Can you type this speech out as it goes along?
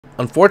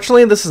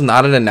Unfortunately, this is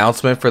not an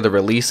announcement for the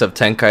release of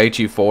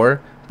Tenkaichi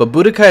 4, but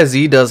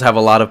BudokaiZ does have a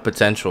lot of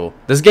potential.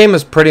 This game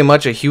is pretty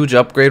much a huge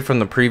upgrade from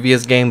the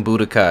previous game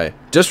Budokai.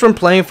 Just from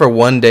playing for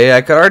one day,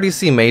 I could already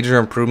see major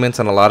improvements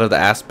in a lot of the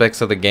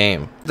aspects of the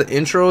game. The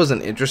intro is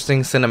an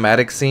interesting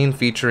cinematic scene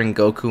featuring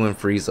Goku and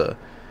Frieza.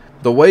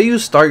 The way you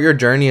start your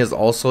journey is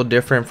also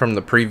different from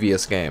the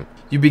previous game.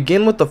 You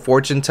begin with the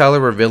fortune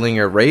teller revealing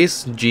your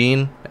race,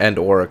 gene, and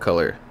aura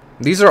color.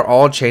 These are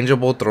all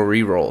changeable through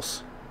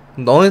rerolls.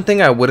 The only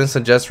thing I wouldn't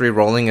suggest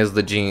rerolling is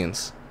the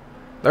genes.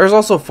 There's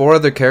also 4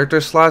 other character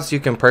slots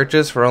you can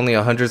purchase for only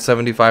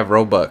 175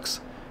 Robux,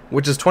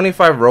 which is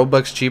 25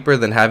 Robux cheaper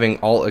than having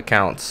alt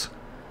accounts.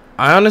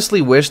 I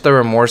honestly wish there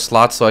were more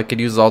slots so I could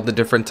use all the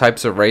different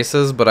types of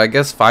races, but I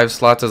guess 5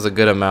 slots is a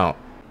good amount.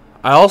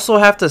 I also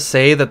have to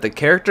say that the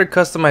character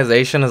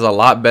customization is a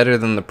lot better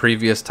than the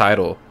previous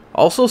title.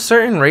 Also,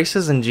 certain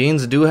races and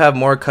genes do have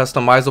more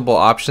customizable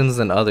options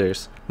than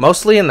others,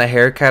 mostly in the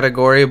hair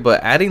category,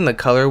 but adding the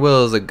color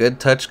wheel is a good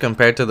touch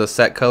compared to the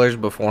set colors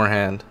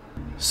beforehand.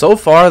 So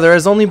far, there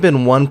has only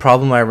been one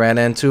problem I ran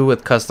into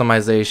with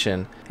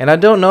customization, and I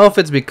don't know if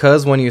it's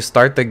because when you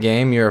start the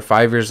game you're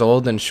 5 years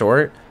old and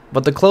short,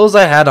 but the clothes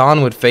I had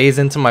on would phase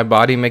into my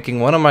body,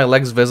 making one of my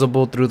legs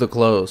visible through the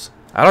clothes.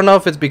 I don't know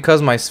if it's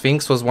because my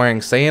Sphinx was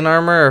wearing Saiyan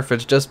armor or if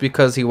it's just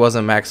because he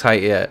wasn't max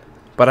height yet,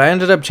 but I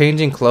ended up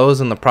changing clothes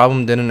and the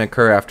problem didn't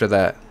occur after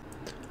that.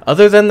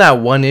 Other than that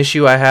one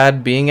issue I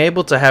had, being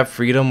able to have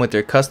freedom with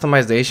your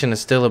customization is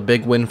still a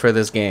big win for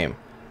this game.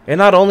 It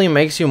not only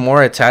makes you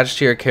more attached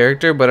to your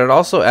character, but it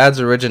also adds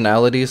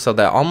originality so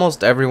that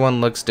almost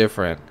everyone looks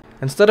different,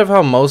 instead of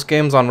how most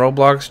games on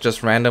Roblox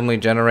just randomly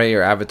generate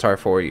your avatar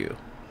for you.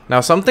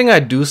 Now, something I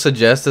do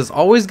suggest is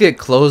always get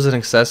clothes and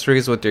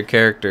accessories with your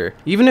character.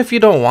 Even if you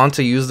don't want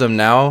to use them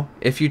now,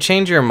 if you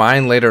change your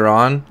mind later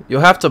on,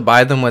 you'll have to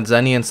buy them with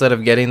Zenny instead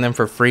of getting them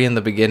for free in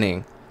the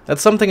beginning.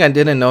 That's something I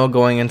didn't know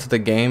going into the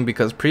game,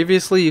 because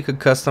previously you could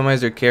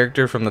customize your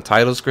character from the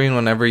title screen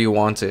whenever you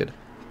wanted.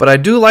 But I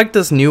do like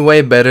this new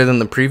way better than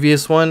the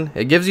previous one.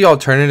 It gives you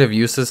alternative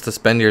uses to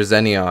spend your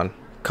Zenny on.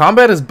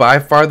 Combat is by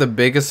far the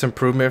biggest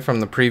improvement from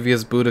the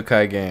previous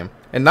Budokai game.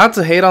 And not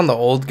to hate on the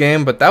old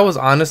game, but that was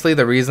honestly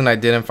the reason I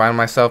didn't find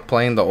myself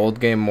playing the old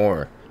game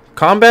more.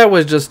 Combat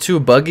was just too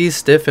buggy,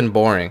 stiff, and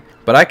boring,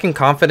 but I can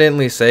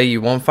confidently say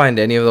you won't find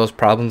any of those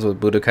problems with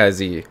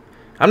BudokaiZ.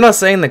 I'm not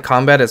saying the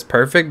combat is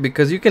perfect,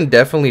 because you can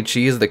definitely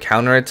cheese the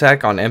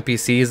counterattack on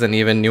NPCs and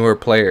even newer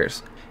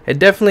players. It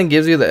definitely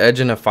gives you the edge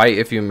in a fight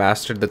if you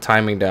mastered the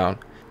timing down.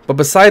 But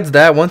besides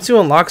that, once you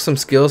unlock some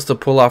skills to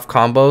pull off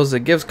combos,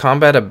 it gives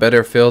combat a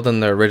better feel than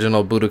the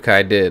original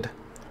Budokai did.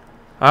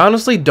 I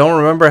honestly don't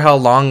remember how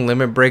long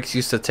limit breaks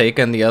used to take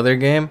in the other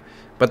game,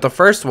 but the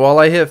first wall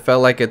I hit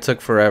felt like it took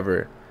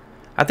forever.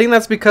 I think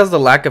that's because of the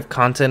lack of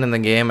content in the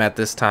game at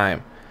this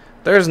time.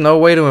 There is no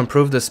way to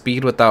improve the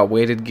speed without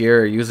weighted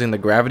gear or using the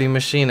gravity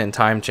machine and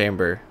time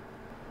chamber.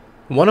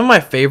 One of my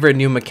favorite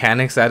new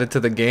mechanics added to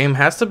the game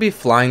has to be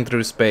flying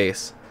through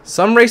space.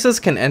 Some races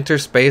can enter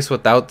space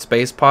without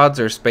space pods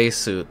or space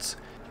suits,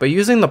 but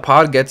using the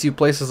pod gets you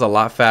places a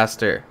lot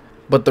faster.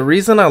 But the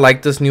reason I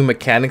like this new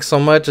mechanic so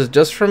much is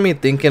just from me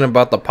thinking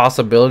about the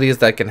possibilities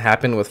that can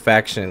happen with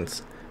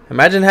factions.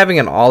 Imagine having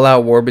an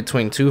all-out war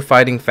between 2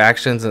 fighting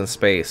factions in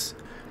space.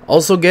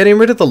 Also, getting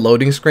rid of the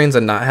loading screens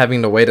and not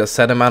having to wait a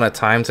set amount of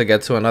time to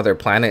get to another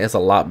planet is a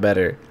lot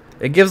better.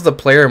 It gives the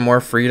player more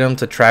freedom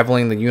to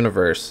traveling the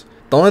universe.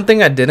 The only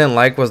thing I didn't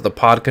like was the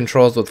pod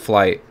controls with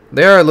flight.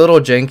 They are a little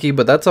janky,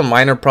 but that's a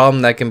minor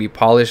problem that can be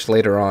polished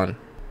later on.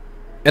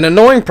 An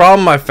annoying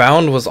problem I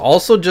found was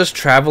also just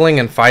traveling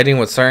and fighting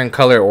with certain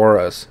color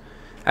auras.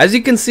 As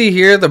you can see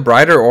here, the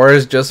brighter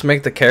auras just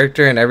make the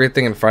character and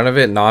everything in front of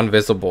it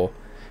non-visible.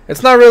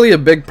 It's not really a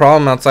big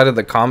problem outside of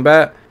the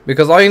combat,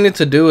 because all you need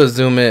to do is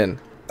zoom in.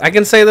 I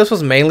can say this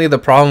was mainly the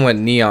problem with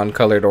neon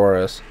colored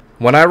auras.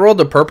 When I rolled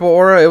the purple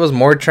aura, it was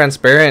more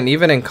transparent, and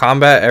even in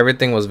combat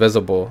everything was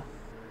visible.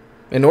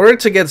 In order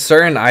to get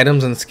certain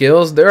items and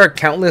skills, there are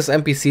countless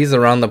NPCs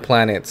around the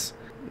planets.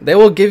 They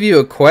will give you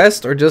a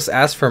quest or just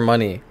ask for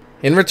money.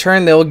 In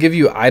return, they will give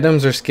you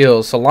items or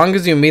skills so long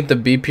as you meet the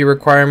BP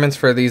requirements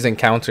for these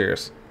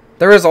encounters.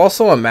 There is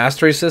also a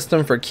mastery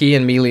system for key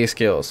and melee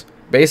skills.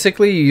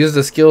 Basically, you use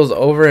the skills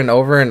over and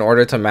over in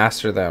order to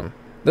master them.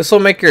 This will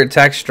make your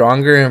attacks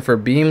stronger, and for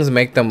beams,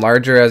 make them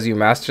larger as you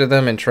master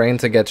them and train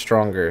to get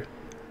stronger.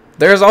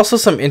 There is also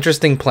some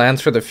interesting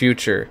plans for the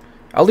future.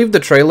 I'll leave the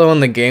trailer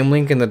and the game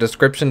link in the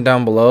description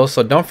down below,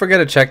 so don't forget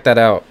to check that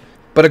out.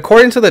 But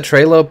according to the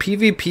trailer,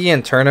 PvP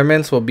and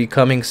tournaments will be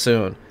coming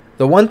soon.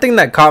 The one thing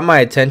that caught my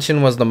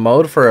attention was the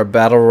mode for a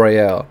battle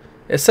royale.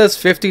 It says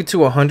 50 to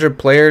 100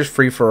 players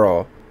free for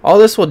all. All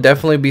this will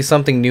definitely be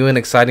something new and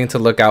exciting to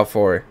look out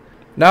for.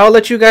 Now I'll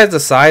let you guys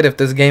decide if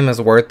this game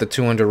is worth the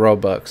 200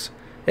 Robux.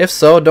 If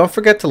so, don't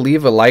forget to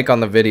leave a like on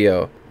the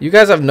video. You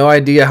guys have no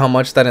idea how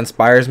much that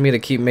inspires me to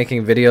keep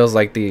making videos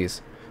like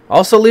these.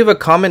 Also, leave a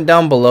comment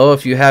down below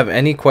if you have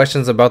any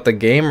questions about the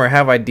game or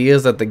have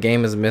ideas that the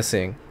game is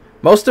missing.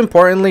 Most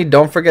importantly,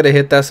 don't forget to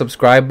hit that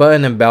subscribe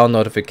button and bell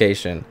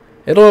notification.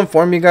 It'll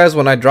inform you guys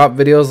when I drop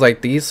videos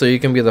like these so you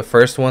can be the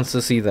first ones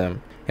to see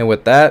them. And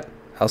with that,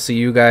 I'll see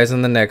you guys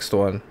in the next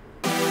one.